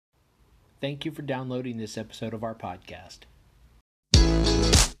Thank you for downloading this episode of our podcast.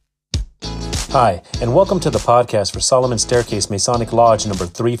 Hi, and welcome to the podcast for Solomon Staircase Masonic Lodge number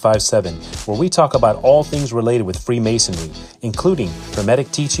 357, where we talk about all things related with Freemasonry, including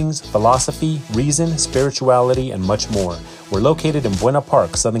Hermetic teachings, philosophy, reason, spirituality, and much more. We're located in Buena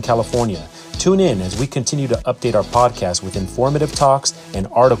Park, Southern California. Tune in as we continue to update our podcast with informative talks and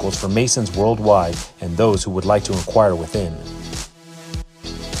articles for Masons worldwide and those who would like to inquire within.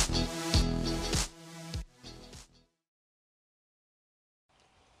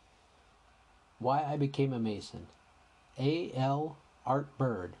 Why I Became a Mason. A.L. Art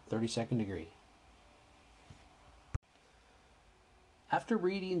Bird, 32nd degree. After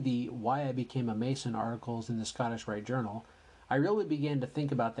reading the Why I Became a Mason articles in the Scottish Rite Journal, I really began to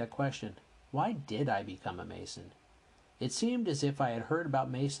think about that question. Why did I become a Mason? It seemed as if I had heard about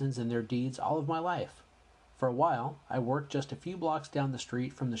Masons and their deeds all of my life. For a while, I worked just a few blocks down the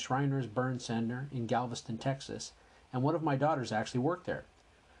street from the Shriners Burn Center in Galveston, Texas, and one of my daughters actually worked there.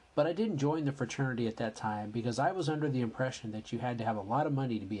 But I didn't join the fraternity at that time because I was under the impression that you had to have a lot of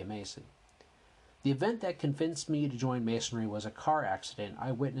money to be a Mason. The event that convinced me to join Masonry was a car accident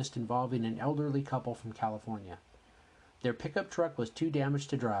I witnessed involving an elderly couple from California. Their pickup truck was too damaged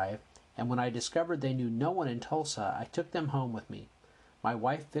to drive, and when I discovered they knew no one in Tulsa, I took them home with me. My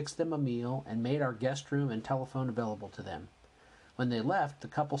wife fixed them a meal and made our guest room and telephone available to them. When they left, the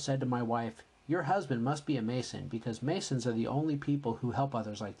couple said to my wife, "Your husband must be a Mason because Masons are the only people who help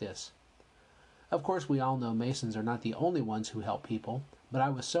others like this." Of course, we all know Masons are not the only ones who help people, but I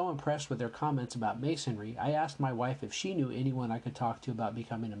was so impressed with their comments about Masonry, I asked my wife if she knew anyone I could talk to about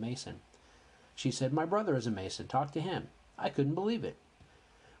becoming a Mason. She said, "My brother is a Mason. Talk to him." I couldn't believe it.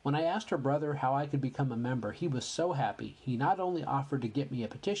 When I asked her brother how I could become a member, he was so happy. He not only offered to get me a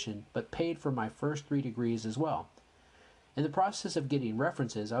petition, but paid for my first 3 degrees as well. In the process of getting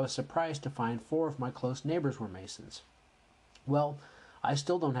references, I was surprised to find 4 of my close neighbors were Masons. Well, I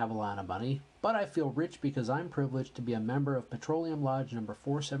still don't have a lot of money, but I feel rich because I'm privileged to be a member of Petroleum Lodge number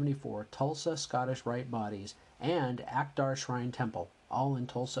 474, Tulsa Scottish Rite Bodies, and Akdar Shrine Temple, all in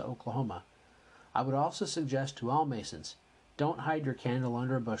Tulsa, Oklahoma. I would also suggest to all Masons, don't hide your candle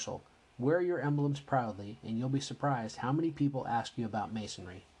under a bushel. Wear your emblems proudly, and you'll be surprised how many people ask you about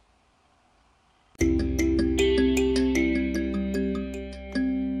Masonry.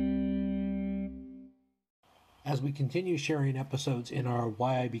 As we continue sharing episodes in our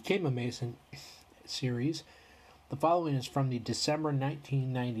Why I Became a Mason series, the following is from the December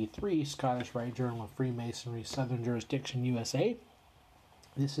 1993 Scottish Rite Journal of Freemasonry, Southern Jurisdiction, USA.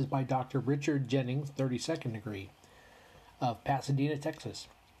 This is by Dr. Richard Jennings, 32nd degree, of Pasadena, Texas.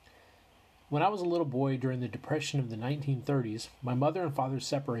 When I was a little boy during the Depression of the 1930s, my mother and father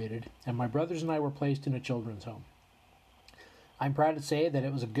separated, and my brothers and I were placed in a children's home. I'm proud to say that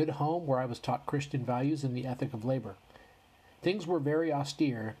it was a good home where I was taught Christian values and the ethic of labor. Things were very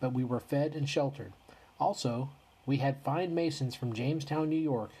austere, but we were fed and sheltered. Also, we had fine Masons from Jamestown, New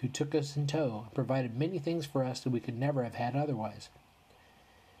York, who took us in tow and provided many things for us that we could never have had otherwise.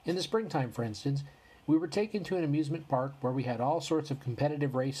 In the springtime, for instance, we were taken to an amusement park where we had all sorts of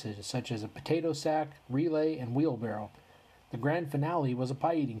competitive races, such as a potato sack, relay, and wheelbarrow. The grand finale was a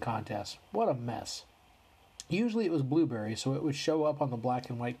pie-eating contest. What a mess. Usually it was blueberry, so it would show up on the black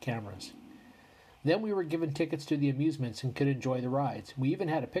and white cameras. Then we were given tickets to the amusements and could enjoy the rides. We even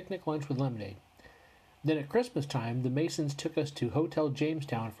had a picnic lunch with lemonade. Then at Christmas time, the Masons took us to Hotel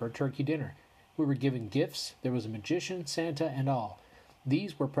Jamestown for a turkey dinner. We were given gifts, there was a magician, Santa, and all.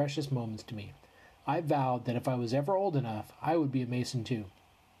 These were precious moments to me. I vowed that if I was ever old enough, I would be a Mason too.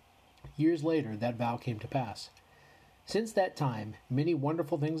 Years later, that vow came to pass. Since that time, many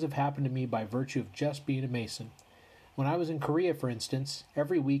wonderful things have happened to me by virtue of just being a Mason. When I was in Korea, for instance,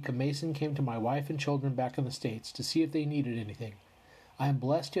 every week a Mason came to my wife and children back in the States to see if they needed anything. I am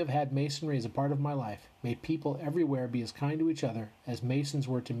blessed to have had Masonry as a part of my life. May people everywhere be as kind to each other as Masons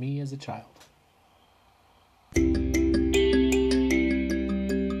were to me as a child.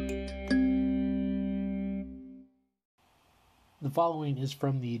 The following is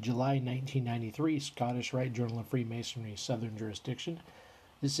from the July 1993 Scottish Rite Journal of Freemasonry, Southern Jurisdiction.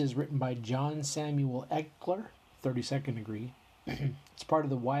 This is written by John Samuel Eckler, 32nd degree. It's part of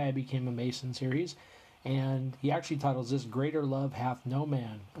the Why I Became a Mason series, and he actually titles this Greater Love Hath No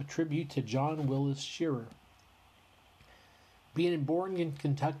Man, a tribute to John Willis Shearer. Being born in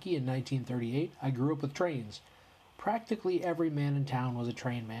Kentucky in 1938, I grew up with trains. Practically every man in town was a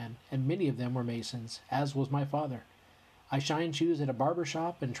train man, and many of them were Masons, as was my father. I shined shoes at a barber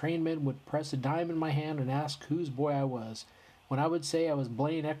shop, and trainmen would press a dime in my hand and ask whose boy I was. When I would say I was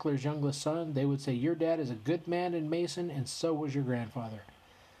Blaine Eckler's youngest son, they would say, "Your dad is a good man and Mason, and so was your grandfather."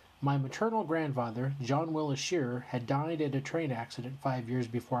 My maternal grandfather, John Willis Shearer, had died in a train accident 5 years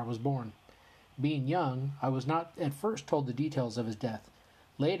before I was born. Being young, I was not at first told the details of his death.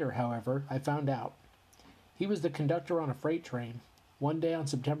 Later, however, I found out. He was the conductor on a freight train. One day on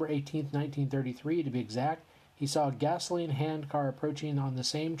September 18, 1933, to be exact, he saw a gasoline handcar approaching on the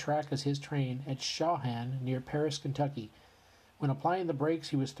same track as his train at Shawhan, near Paris, Kentucky. When applying the brakes,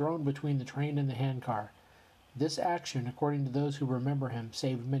 he was thrown between the train and the handcar. This action, according to those who remember him,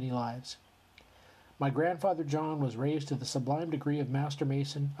 saved many lives. My grandfather John was raised to the sublime degree of Master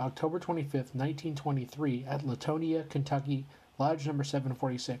Mason October 25, 1923, at Latonia, Kentucky, Lodge number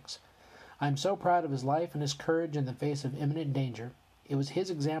 746. I am so proud of his life and his courage in the face of imminent danger. It was his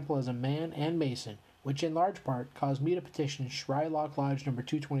example as a man and Mason, which in large part caused me to petition Shylock Lodge number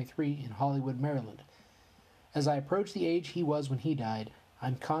 223 in Hollywood, Maryland. As I approach the age he was when he died, I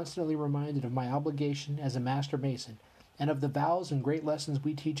am constantly reminded of my obligation as a Master Mason, and of the vows and great lessons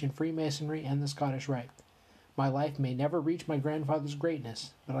we teach in Freemasonry and the Scottish Rite. My life may never reach my grandfather's greatness,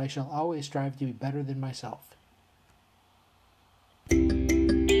 but I shall always strive to be better than myself.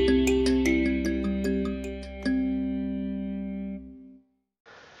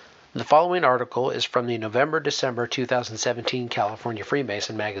 The following article is from the November-December 2017 California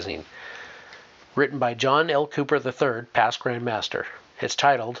Freemason magazine, written by John L. Cooper III, past Grand Master. It's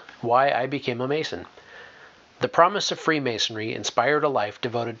titled, Why I Became a Mason. The promise of Freemasonry inspired a life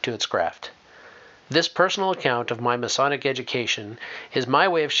devoted to its craft. This personal account of my Masonic education is my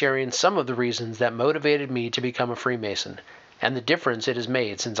way of sharing some of the reasons that motivated me to become a Freemason, and the difference it has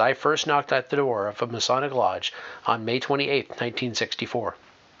made since I first knocked at the door of a Masonic lodge on May 28, 1964.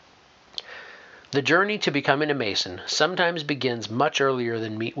 The journey to becoming a Mason sometimes begins much earlier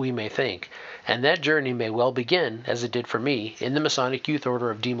than we may think, and that journey may well begin, as it did for me, in the Masonic Youth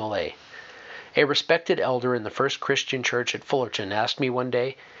Order of De Molay. A respected elder in the First Christian Church at Fullerton asked me one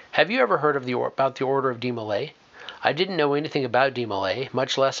day, "Have you ever heard of about the Order of De Molay?" I didn't know anything about De Molay,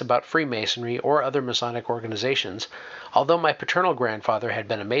 much less about Freemasonry or other Masonic organizations. Although my paternal grandfather had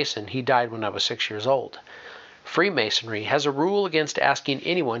been a Mason, he died when I was 6 years old. Freemasonry has a rule against asking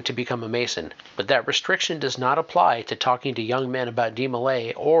anyone to become a Mason, but that restriction does not apply to talking to young men about De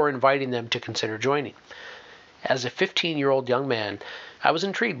Molay or inviting them to consider joining. As a 15-year-old young man, I was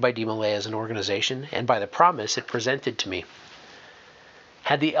intrigued by De Molay as an organization and by the promise it presented to me.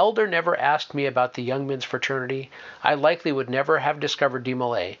 Had the elder never asked me about the Young Men's Fraternity, I likely would never have discovered De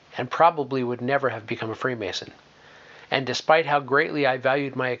Molay and probably would never have become a Freemason. And despite how greatly I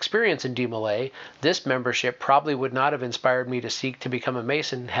valued my experience in De Molay, this membership probably would not have inspired me to seek to become a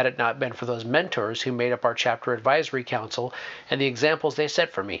Mason had it not been for those mentors who made up our chapter advisory council and the examples they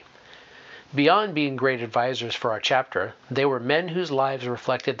set for me. Beyond being great advisors for our chapter, they were men whose lives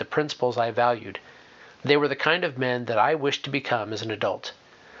reflected the principles I valued. They were the kind of men that I wished to become as an adult.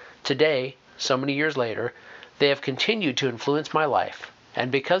 Today, so many years later, they have continued to influence my life, and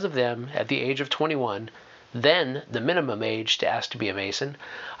because of them, at the age of 21, then the minimum age to ask to be a Mason,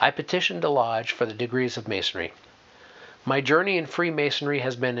 I petitioned the Lodge for the degrees of Masonry. My journey in Freemasonry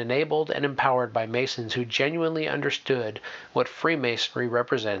has been enabled and empowered by Masons who genuinely understood what Freemasonry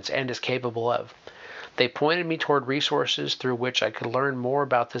represents and is capable of. They pointed me toward resources through which I could learn more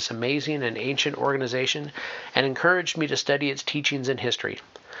about this amazing and ancient organization and encouraged me to study its teachings and history.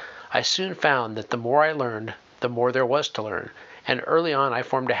 I soon found that the more I learned, the more there was to learn, and early on I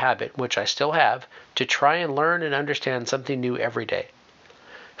formed a habit, which I still have, to try and learn and understand something new every day.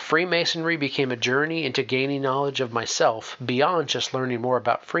 Freemasonry became a journey into gaining knowledge of myself beyond just learning more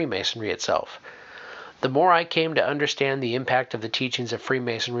about Freemasonry itself. The more I came to understand the impact of the teachings of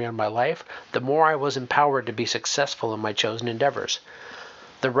Freemasonry on my life, the more I was empowered to be successful in my chosen endeavors.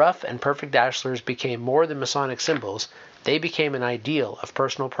 The rough and perfect ashlars became more than Masonic symbols. They became an ideal of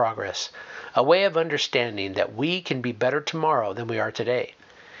personal progress, a way of understanding that we can be better tomorrow than we are today.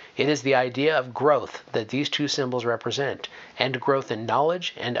 It is the idea of growth that these two symbols represent, and growth in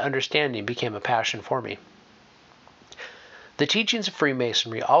knowledge and understanding became a passion for me. The teachings of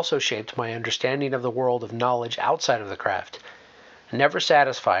Freemasonry also shaped my understanding of the world of knowledge outside of the craft. Never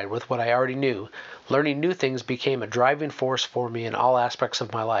satisfied with what I already knew, learning new things became a driving force for me in all aspects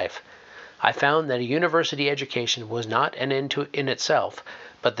of my life. I found that a university education was not an end in itself,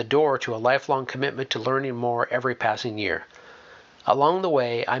 but the door to a lifelong commitment to learning more every passing year. Along the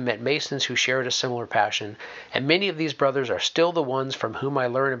way, I met Masons who shared a similar passion, and many of these brothers are still the ones from whom I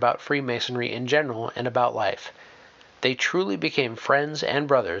learn about Freemasonry in general and about life. They truly became friends and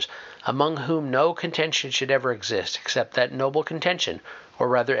brothers, among whom no contention should ever exist except that noble contention, or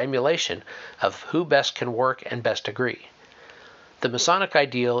rather emulation, of who best can work and best agree. The Masonic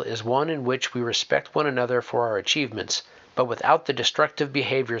ideal is one in which we respect one another for our achievements, but without the destructive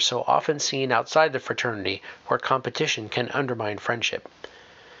behavior so often seen outside the fraternity, where competition can undermine friendship.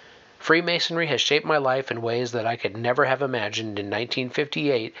 Freemasonry has shaped my life in ways that I could never have imagined in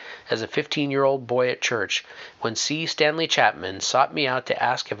 1958 as a 15-year-old boy at church, when C. Stanley Chapman sought me out to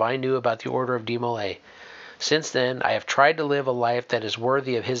ask if I knew about the Order of Demolay. Since then, I have tried to live a life that is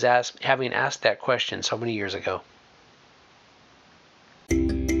worthy of his having asked that question so many years ago.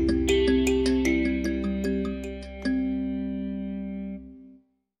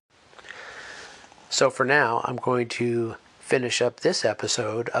 So for now, I'm going to finish up this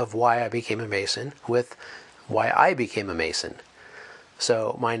episode of Why I Became a Mason with why I became a Mason.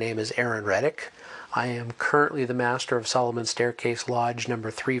 So my name is Aaron Reddick. I am currently the master of Solomon Staircase Lodge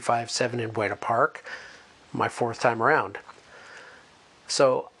number 357 in Buena Park, my fourth time around.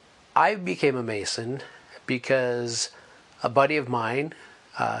 So I became a Mason because a buddy of mine,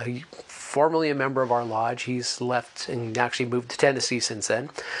 formerly a member of our lodge, he's left and actually moved to Tennessee since then,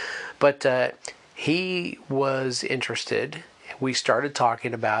 but he was interested. We started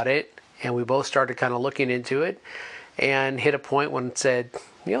talking about it, and we both started kind of looking into it, and hit a point when it said,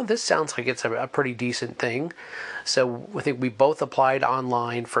 this sounds like it's a pretty decent thing. So I think we both applied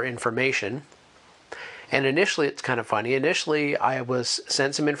online for information. And initially, it's kind of funny. Initially, I was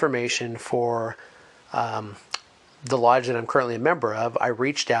sent some information for the lodge that I'm currently a member of. I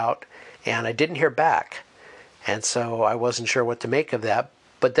reached out, and I didn't hear back. And so I wasn't sure what to make of that.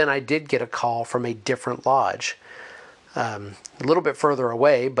 But then I did get a call from a different lodge, a little bit further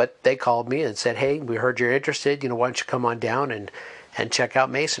away, but they called me and said, hey, we heard you're interested. Why don't you come on down and check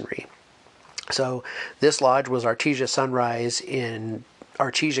out Masonry? So this lodge was Artesia Sunrise in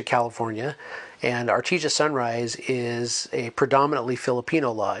Artesia, California. And Artesia Sunrise is a predominantly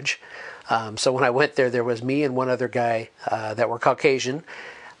Filipino lodge. So when I went there was me and one other guy that were Caucasian.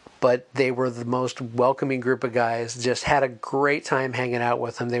 But they were the most welcoming group of guys. Just had a great time hanging out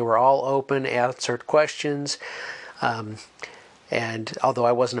with them. They were all open, answered questions. And although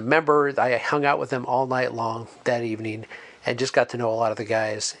I wasn't a member, I hung out with them all night long that evening and just got to know a lot of the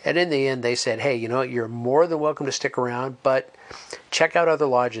guys. And in the end, they said, hey, you're more than welcome to stick around, but check out other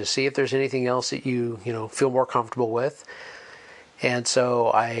lodges. See if there's anything else that you feel more comfortable with. And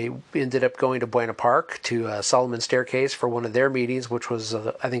so I ended up going to Buena Park to Solomon Staircase for one of their meetings, which was,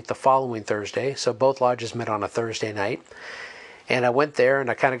 I think, the following Thursday. So both lodges met on a Thursday night. And I went there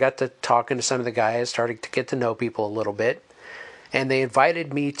and I kind of got to talking to some of the guys, starting to get to know people a little bit. And they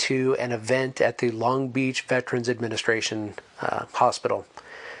invited me to an event at the Long Beach Veterans Administration Hospital.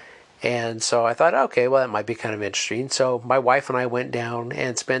 And so I thought, okay, well, that might be kind of interesting. So my wife and I went down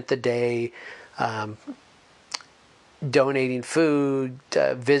and spent the day donating food,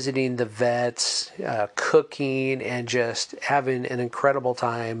 visiting the vets, cooking, and just having an incredible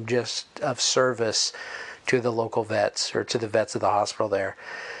time just of service to the local vets, or to the vets of the hospital there.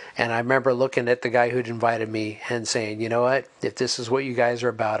 And I remember looking at the guy who'd invited me and saying, you know what, if this is what you guys are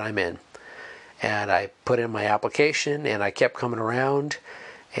about, I'm in. And I put in my application and I kept coming around.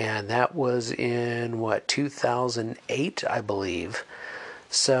 And that was in 2008, I believe.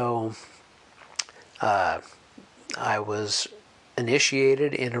 So I was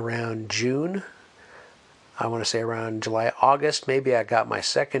initiated in around June. I want to say around July, August, maybe I got my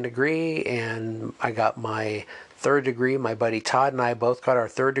second degree, and I got my third degree. My buddy Todd and I both got our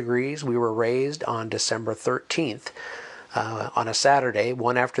third degrees. We were raised on December 13th on a Saturday,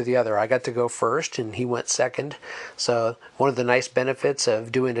 one after the other. I got to go first, and he went second. So one of the nice benefits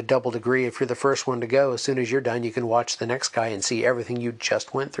of doing a double degree, if you're the first one to go, as soon as you're done, you can watch the next guy and see everything you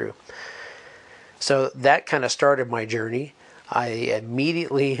just went through. So that kind of started my journey. I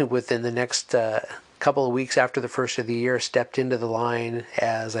immediately, within the next couple of weeks after the first of the year, stepped into the line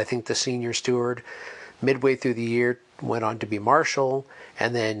as, I think, the senior steward. Midway through the year, went on to be marshal,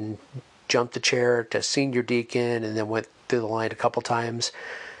 and then jumped the chair to senior deacon, and then went through the line a couple times.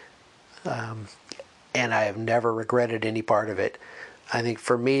 And I have never regretted any part of it. I think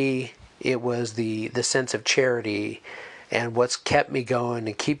for me, it was the sense of charity. And what's kept me going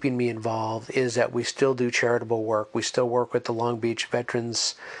and keeping me involved is that we still do charitable work. We still work with the Long Beach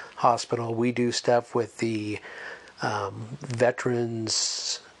Veterans Hospital. We do stuff with the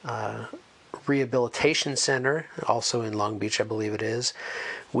Veterans Rehabilitation Center, also in Long Beach, I believe it is.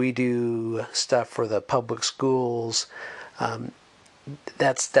 We do stuff for the public schools.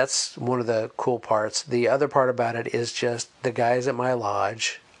 That's one of the cool parts. The other part about it is just the guys at my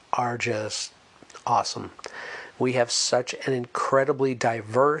lodge are just awesome. We have such an incredibly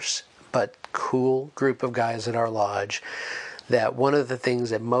diverse but cool group of guys at our lodge that one of the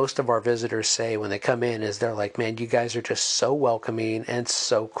things that most of our visitors say when they come in is they're like, man, you guys are just so welcoming and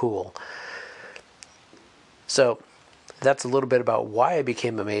so cool. So that's a little bit about why I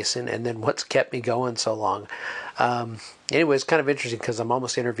became a Mason and then what's kept me going so long. Anyway, it's kind of interesting because I'm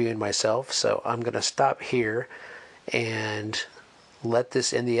almost interviewing myself, so I'm going to stop here and let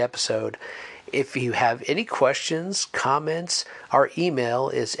this end the episode. If you have any questions, comments, our email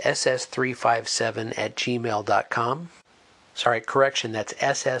is ss357@gmail.com. Sorry, correction, that's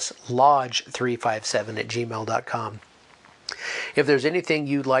sslodge357@gmail.com. If there's anything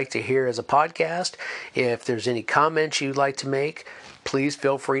you'd like to hear as a podcast, if there's any comments you'd like to make, please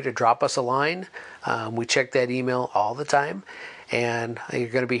feel free to drop us a line. We check that email all the time, and you're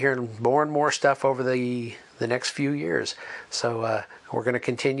going to be hearing more and more stuff over the next few years. So we're going to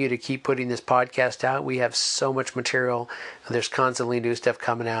continue to keep putting this podcast out. We have so much material. There's constantly new stuff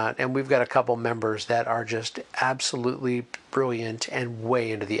coming out, and we've got a couple members that are just absolutely brilliant and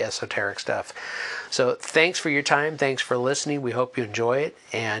way into the esoteric stuff. So thanks for your time. Thanks for listening. We hope you enjoy it,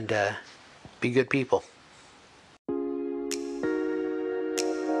 and be good people.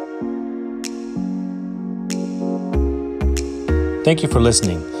 Thank you for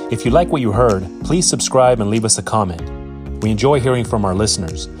listening. If you like what you heard, please subscribe and leave us a comment. We enjoy hearing from our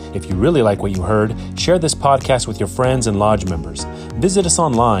listeners. If you really like what you heard, share this podcast with your friends and lodge members. Visit us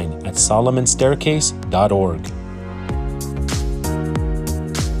online at solomonstaircase.org.